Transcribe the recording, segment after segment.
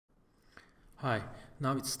Hi,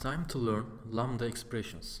 now it's time to learn Lambda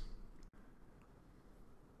expressions.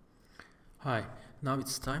 Hi, now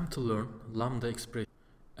it's time to learn Lambda expression,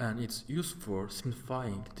 and it's used for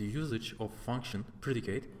simplifying the usage of function,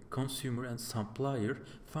 predicate, consumer and supplier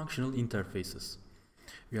functional interfaces.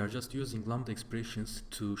 We are just using Lambda expressions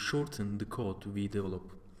to shorten the code we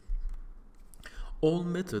develop. All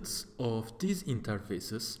methods of these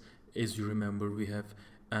interfaces, as you remember, we have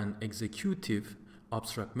an executive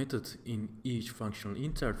abstract method in each functional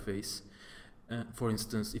interface. For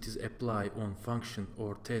instance, it is apply on function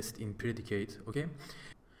or test in predicate. Okay,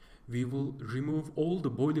 we will remove all the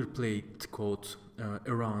boilerplate code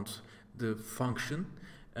around the function,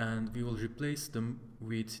 and we will replace them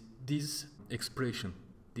with this expression,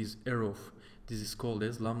 this arrow. This is called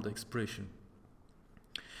as Lambda expression.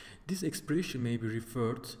 This expression may be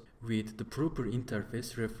referred with the proper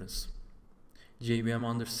interface reference. JVM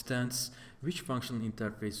understands which functional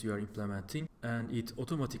interface you are implementing, and it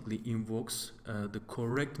automatically invokes the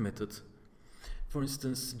correct method. For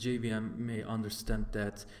instance, JVM may understand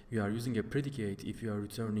that you are using a predicate if you are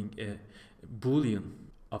returning a boolean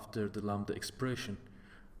after the Lambda expression.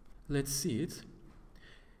 Let's see it.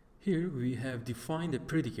 Here we have defined a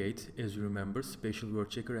predicate, as you remember, special word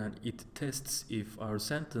checker, and it tests if our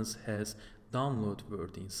sentence has download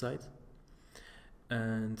word inside.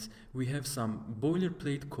 And we have some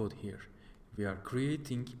boilerplate code here. We are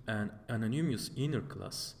creating an anonymous inner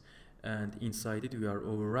class, and inside it we are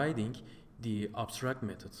overriding the abstract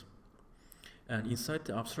method. And inside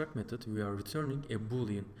the abstract method we are returning a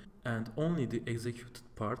boolean, and only the executed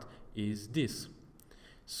part is this.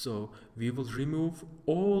 So we will remove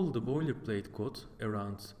all the boilerplate code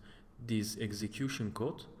around this execution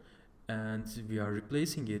code, and we are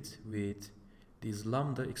replacing it with this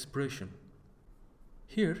Lambda expression.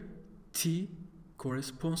 Here, t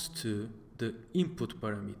corresponds to the input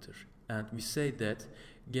parameter, and we say that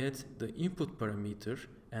get the input parameter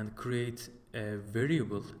and create a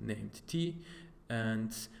variable named t,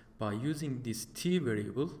 and by using this t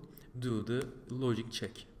variable, do the logic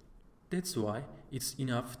check. That's why it's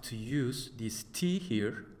enough to use this t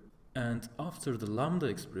here, and after the Lambda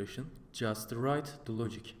expression, just write the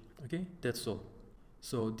logic. Okay, that's all.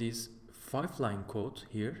 So this 5-line code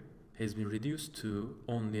here has been reduced to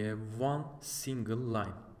only one single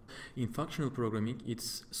line. In functional programming,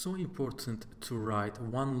 it's so important to write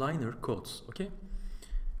one-liner codes, okay?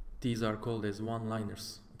 These are called as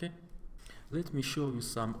one-liners, okay? Let me show you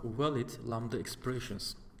some valid Lambda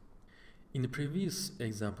expressions. In the previous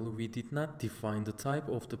example, we did not define the type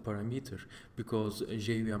of the parameter because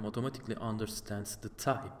JVM automatically understands the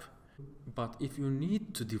type. But if you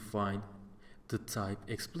need to define the type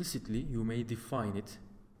explicitly, you may define it,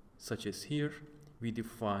 such as here. We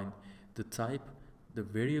define the type, the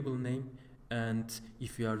variable name, and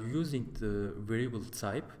if you are using the variable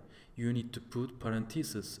type, you need to put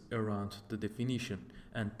parentheses around the definition,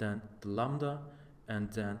 and then the lambda,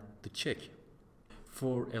 and then the check.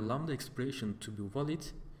 For a Lambda expression to be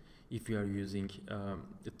valid, if you are using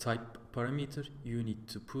a type parameter, you need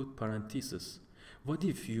to put parentheses. What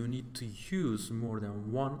if you need to use more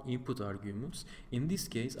than one input arguments? In this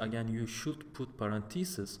case, again, you should put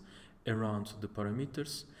parentheses around the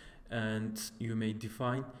parameters, and you may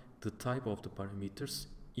define the type of the parameters,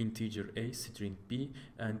 integer a, string b,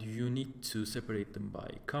 and you need to separate them by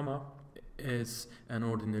comma as an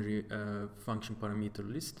ordinary function parameter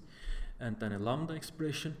list. And then a Lambda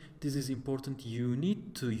expression, this is important, you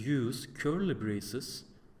need to use curly braces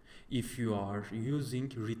if you are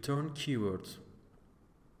using return keywords.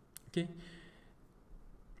 Okay,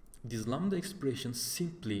 this Lambda expression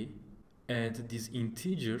simply add this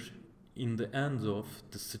integer in the end of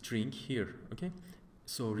the string here, okay?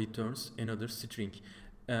 So returns another string.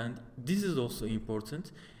 And this is also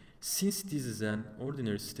important. Since this is an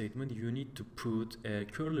ordinary statement, you need to put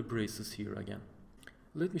curly braces here again.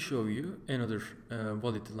 Let me show you another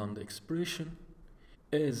valid Lambda expression.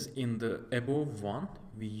 As in the above one,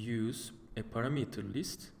 we use a parameter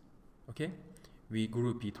list, okay? We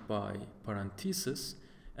group it by parentheses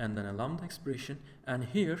and then a Lambda expression, and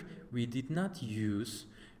here we did not use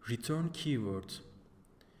return keyword.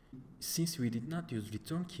 Since we did not use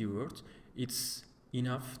return keyword, it's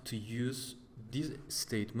enough to use this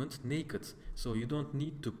statement naked, so you don't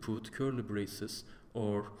need to put curly braces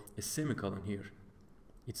or a semicolon here.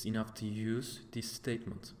 It's enough to use this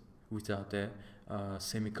statement without a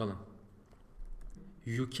semicolon.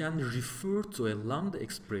 You can refer to a Lambda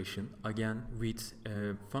expression again with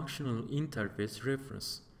a functional interface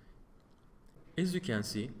reference. As you can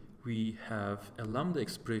see, we have a Lambda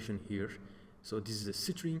expression here. So this is a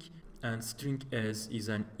string, and string s is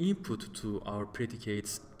an input to our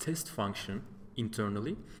predicate's test function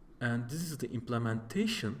internally, and this is the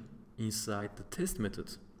implementation inside the test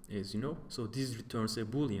method, as you know. So this returns a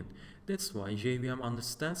boolean. That's why JVM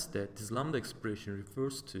understands that this lambda expression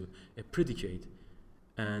refers to a predicate,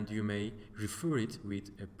 and you may refer it with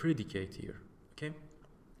a predicate here. Okay,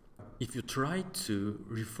 if you try to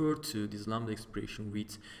refer to this lambda expression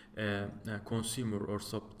with a consumer or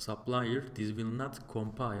supplier, this will not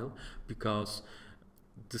compile, because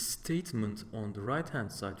the statement on the right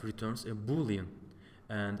hand side returns a boolean,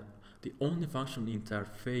 and the only functional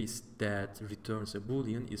interface that returns a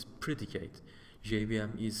boolean is predicate.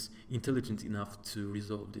 JVM is intelligent enough to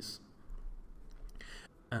resolve this.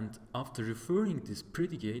 And after referring this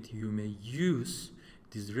predicate, you may use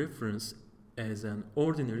this reference as an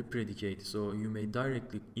ordinary predicate. So you may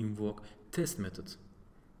directly invoke test method,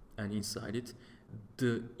 and inside it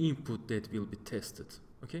the input that will be tested.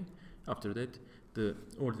 Okay, after that the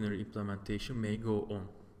ordinary implementation may go on.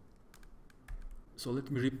 So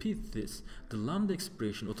let me repeat this. The lambda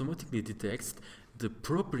expression automatically detects the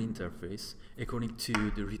proper interface according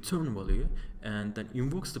to the return value, and then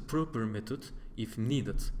invokes the proper method if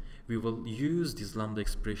needed. We will use these lambda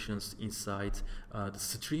expressions inside the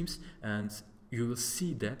streams, and you will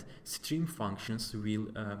see that stream functions will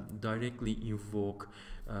directly invoke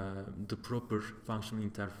the proper functional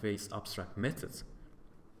interface abstract methods.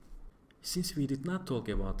 Since we did not talk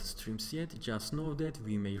about the streams yet, just know that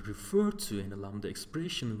we may refer to a lambda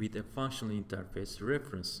expression with a functional interface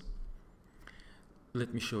reference.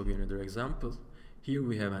 Let me show you another example. Here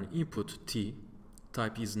we have an input t.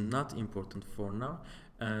 Type is not important for now,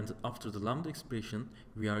 and after the lambda expression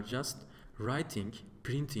we are just printing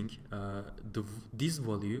this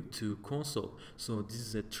value to console. So this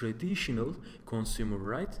is a traditional consumer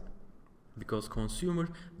write, because consumer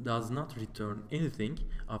does not return anything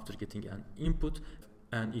after getting an input,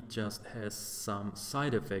 and it just has some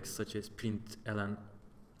side effects such as println.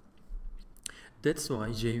 That's why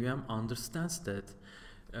JVM understands that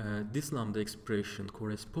this lambda expression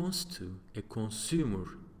corresponds to a consumer.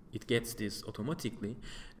 It gets this automatically,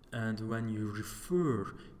 and when you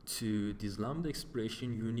refer to this lambda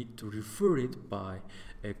expression, you need to refer it by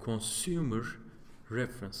a consumer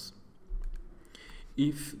reference.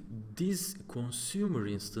 If this consumer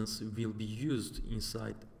instance will be used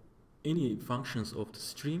inside any functions of the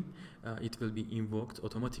stream, it will be invoked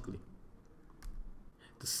automatically.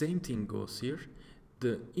 The same thing goes here.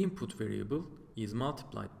 The input variable is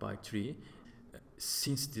multiplied by 3.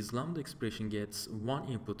 Since this lambda expression gets one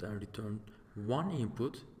input and return one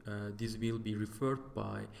input, this will be referred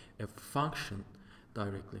by a function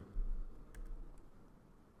directly.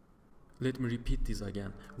 Let me repeat this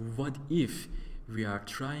again. What if we are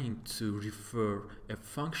trying to refer a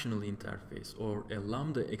functional interface or a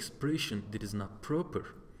lambda expression that is not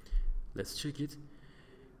proper? Let's check it.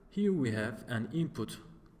 Here we have an input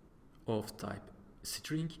of type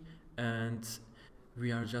string, and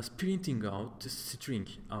we are just printing out the string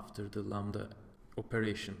after the lambda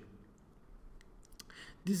operation.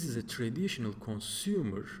 This is a traditional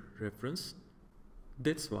consumer reference.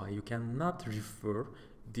 That's why you cannot refer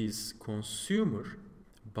this consumer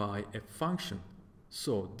by a function.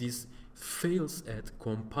 So this fails at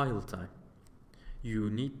compile time. You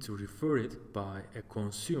need to refer it by a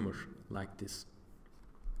consumer like this.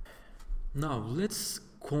 Now let's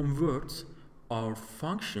convert our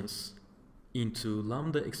functions into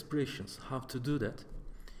lambda expressions. How to do that?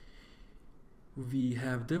 We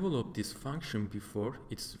have developed this function before.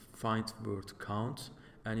 It's find word count,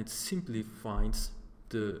 and it simply finds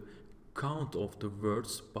the count of the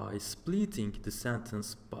words by splitting the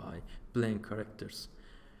sentence by blank characters.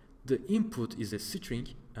 The input is a string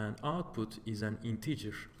and output is an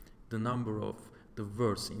integer, the number of the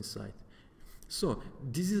words inside. So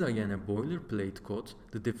this is again a boilerplate code,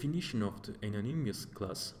 the definition of the anonymous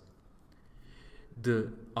class,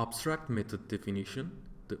 the abstract method definition,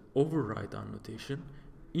 the override annotation,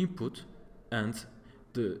 input, and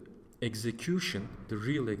the execution, the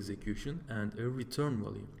real execution, and a return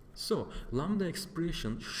value. So lambda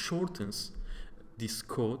expression shortens this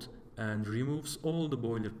code and removes all the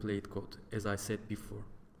boilerplate code, as I said before.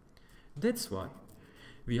 That's why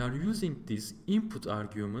we are using this input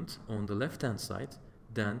argument on the left hand side,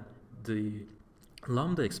 then the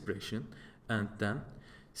lambda expression, and then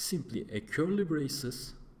simply a curly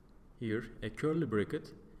braces here, a curly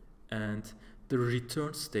bracket, and the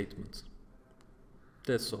return statement.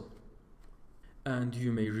 That's all. And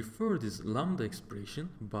you may refer this lambda expression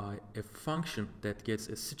by a function that gets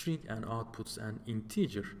a string and outputs an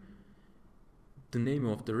integer. The name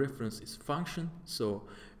of the reference is function, so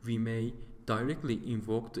we may directly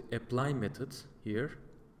invoke the apply method here,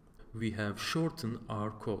 we have shortened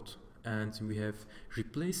our code and we have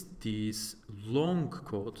replaced this long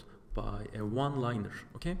code by a one-liner.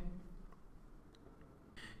 Okay,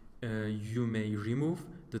 you may remove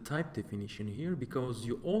the type definition here because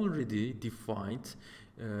you already defined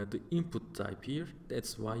the input type here.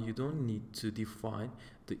 That's why you don't need to define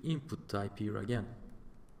the input type here again.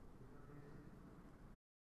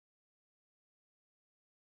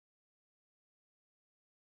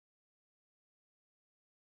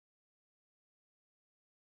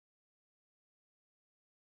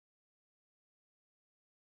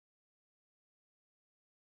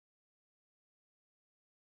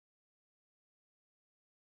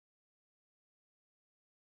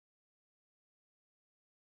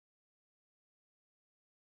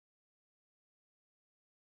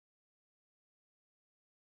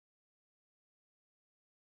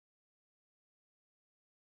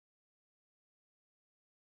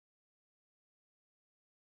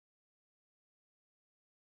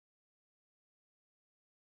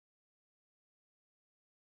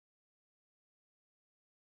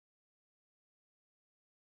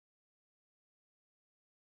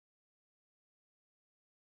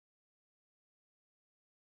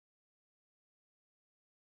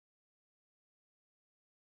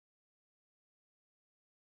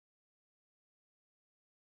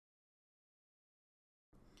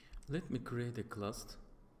 Let me create a class.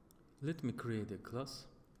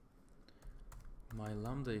 My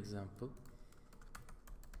Lambda example,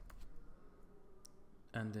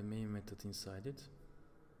 and the main method inside it.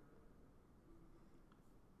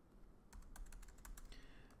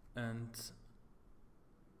 And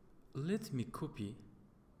let me copy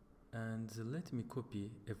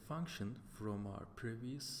a function from our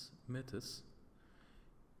previous methods.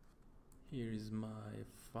 Here is my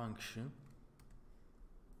function.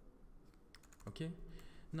 Okay,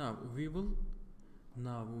 now we will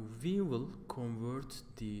convert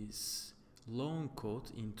this long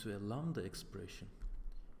code into a Lambda expression.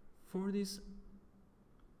 For this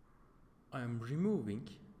I am removing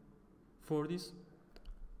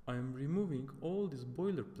all this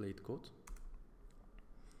boilerplate code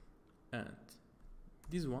and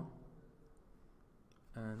this one,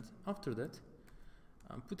 and after that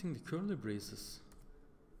I'm putting the curly braces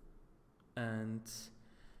and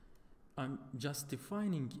I'm just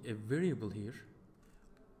defining a variable here.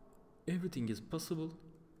 Everything is possible.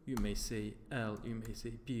 You may say L, you may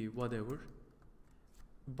say P, whatever.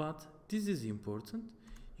 But this is important.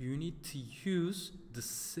 You need to use the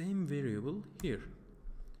same variable here,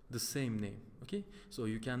 the same name. Okay? So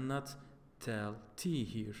you cannot tell T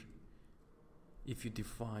here if you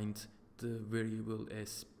defined the variable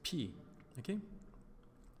as P. Okay?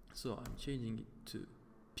 So I'm changing it to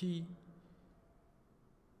P.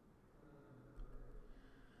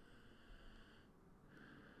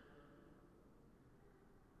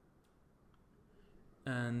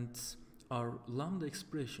 And our Lambda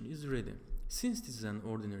expression is ready. Since this is an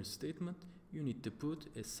ordinary statement, you need to put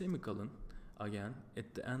a semicolon again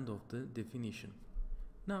at the end of the definition.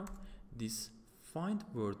 Now, this find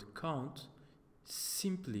word count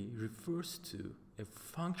simply refers to a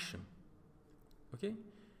function. Okay?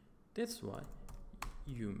 That's why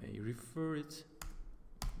you may refer it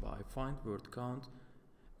by find word count,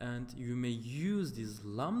 and you may use this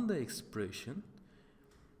Lambda expression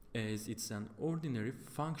as it's an ordinary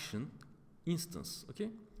function instance. Okay,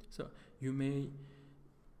 so you may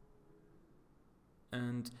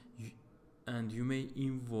you may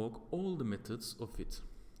invoke all the methods of it.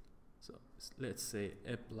 So let's say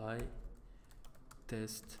apply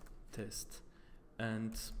test,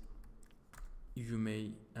 and you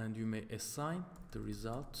may assign the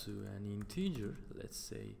result to an integer, let's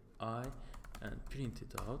say I, and print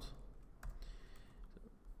it out.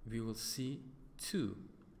 We will see 2.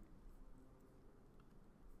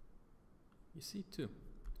 You see 2.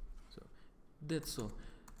 So that's all.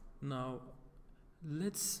 Now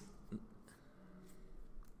let's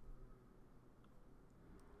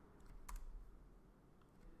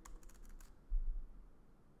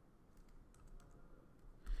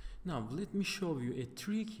let me show you a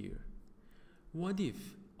trick here. What if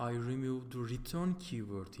I remove the return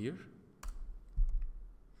keyword here?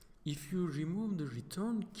 If you remove the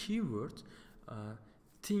return keyword,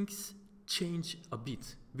 things change a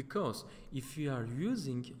bit, because if you are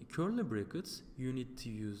using curly brackets, you need to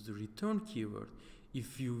use the return keyword.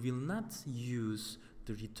 If you will not use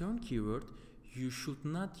the return keyword, you should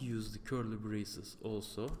not use the curly braces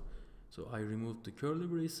also. So I removed the curly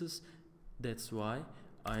braces. That's why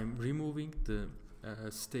I'm removing the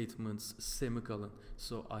statement's semicolon.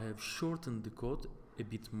 So I have shortened the code a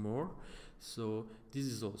bit more. So this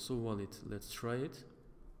is also valid. Let's try it.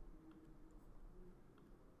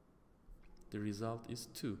 The result is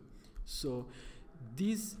 2. So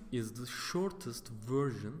this is the shortest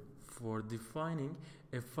version for defining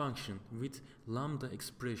a function with lambda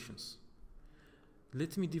expressions.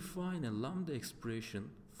 Let me define a lambda expression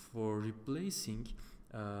for replacing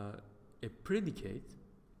a predicate.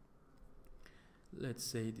 Let's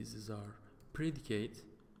say this is our predicate,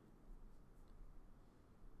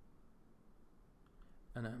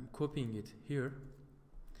 and I'm copying it here.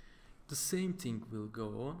 The same thing will go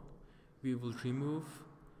on. We will remove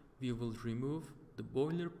the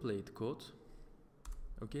boilerplate code,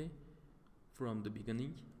 okay, from the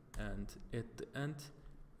beginning and at the end,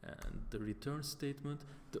 and the return statement.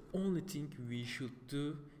 The only thing we should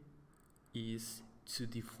do is to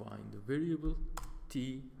define the variable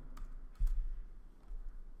t,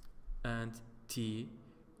 and t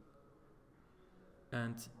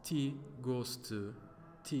goes to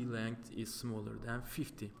t length is smaller than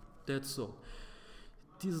 50. That's all.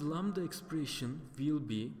 This lambda expression will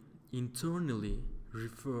be internally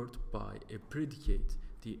referred by a predicate.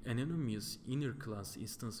 The anonymous inner class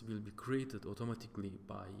instance will be created automatically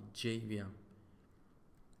by JVM.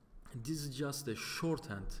 This is just a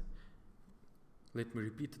shorthand. Let me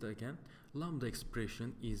repeat it again. Lambda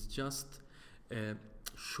expression is just a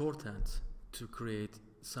shorthand to create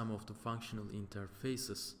some of the functional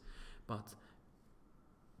interfaces, but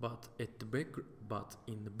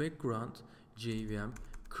in the background JVM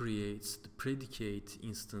creates the predicate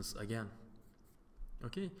instance again.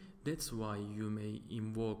 Okay, that's why you may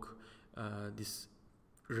invoke these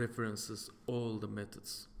references all the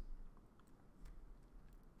methods.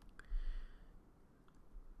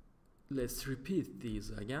 Let's repeat these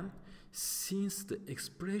again. Since the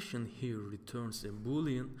expression here returns a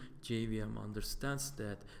boolean, JVM understands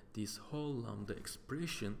that this whole lambda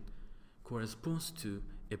expression corresponds to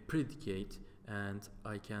a predicate, and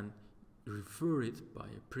I can refer it by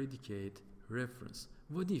a predicate reference.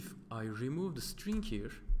 What if I remove the string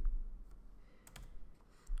here?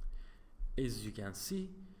 As you can see,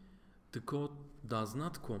 the code does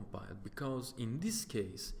not compile, because in this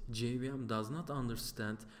case JVM does not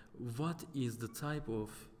understand what is the type of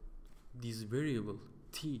this variable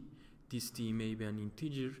t. This t may be an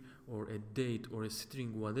integer or a date or a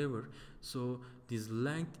string, whatever. So this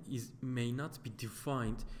length may not be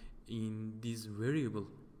defined in this variable.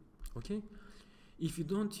 Okay, if you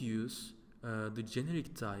don't use the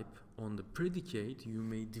generic type on the predicate, you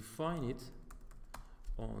may define it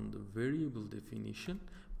on the variable definition,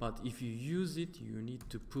 but if you use it, you need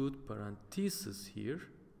to put parentheses here.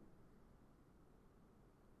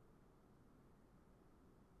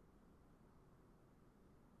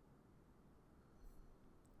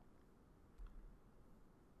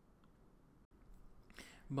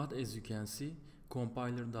 But as you can see,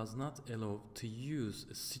 compiler does not allow to use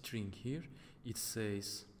a string here. It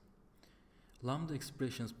says lambda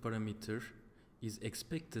expressions parameter is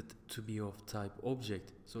expected to be of type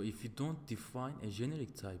object. So if you don't define a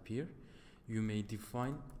generic type here, you may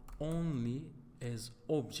define only as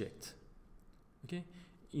object. Okay,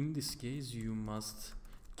 in this case you must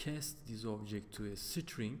cast this object to a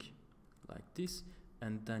string like this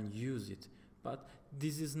and then use it. But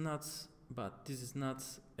this is not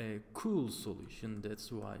a cool solution.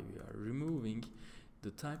 That's why we are removing the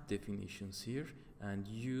type definitions here and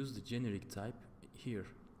use the generic type here.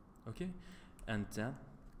 Okay, and then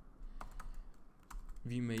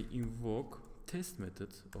we may invoke test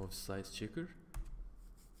method of size checker,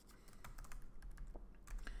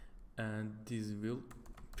 and this will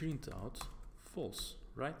print out false,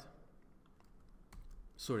 right?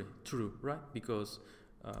 Sorry, true, right? Because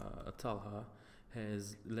Talha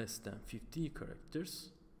has less than 50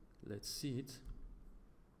 characters. Let's see it.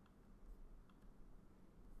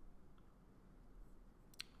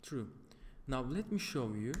 True. Now let me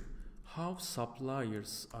show you how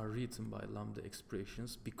suppliers are written by lambda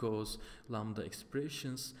expressions, because lambda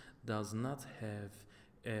expressions does not have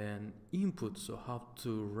an input. So how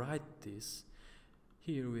to write this?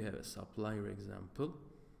 Here we have a supplier example.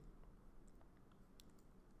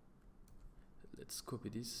 Let's copy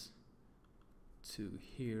this to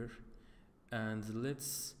here, and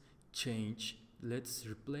let's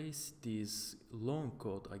replace this long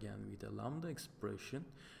code again with a lambda expression.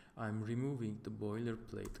 I'm removing the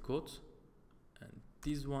boilerplate code, and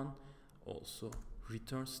this one also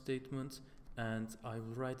return statement, and I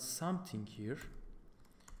will write something here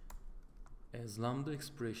as lambda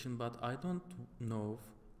expression, but I don't know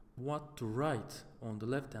what to write on the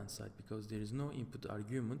left hand side because there is no input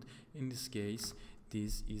argument. In this case,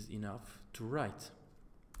 this is enough to write.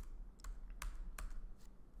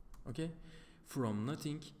 Okay, from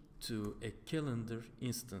nothing to a calendar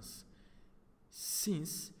instance.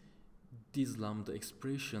 Since this lambda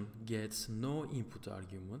expression gets no input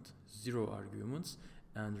argument, zero arguments,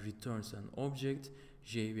 and returns an object,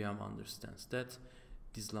 JVM understands that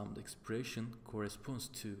this lambda expression corresponds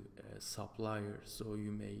to a supplier, so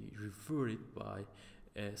you may refer it by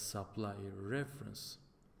a supplier reference.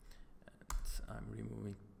 And I'm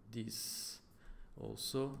removing this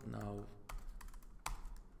also. Now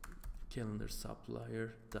calendar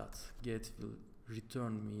supplier dot get will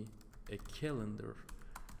return me a calendar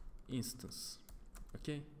instance.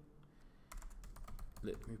 Okay,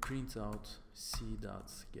 let me print out c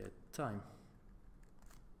dot get time.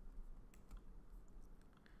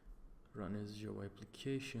 Run as Java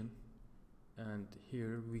application, and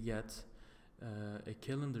here we get a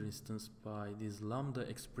calendar instance by this lambda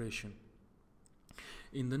expression.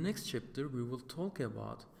 In the next chapter we will talk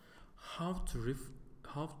about how to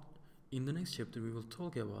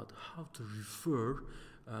refer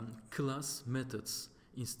class methods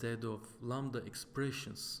instead of lambda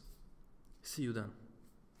expressions. See you then.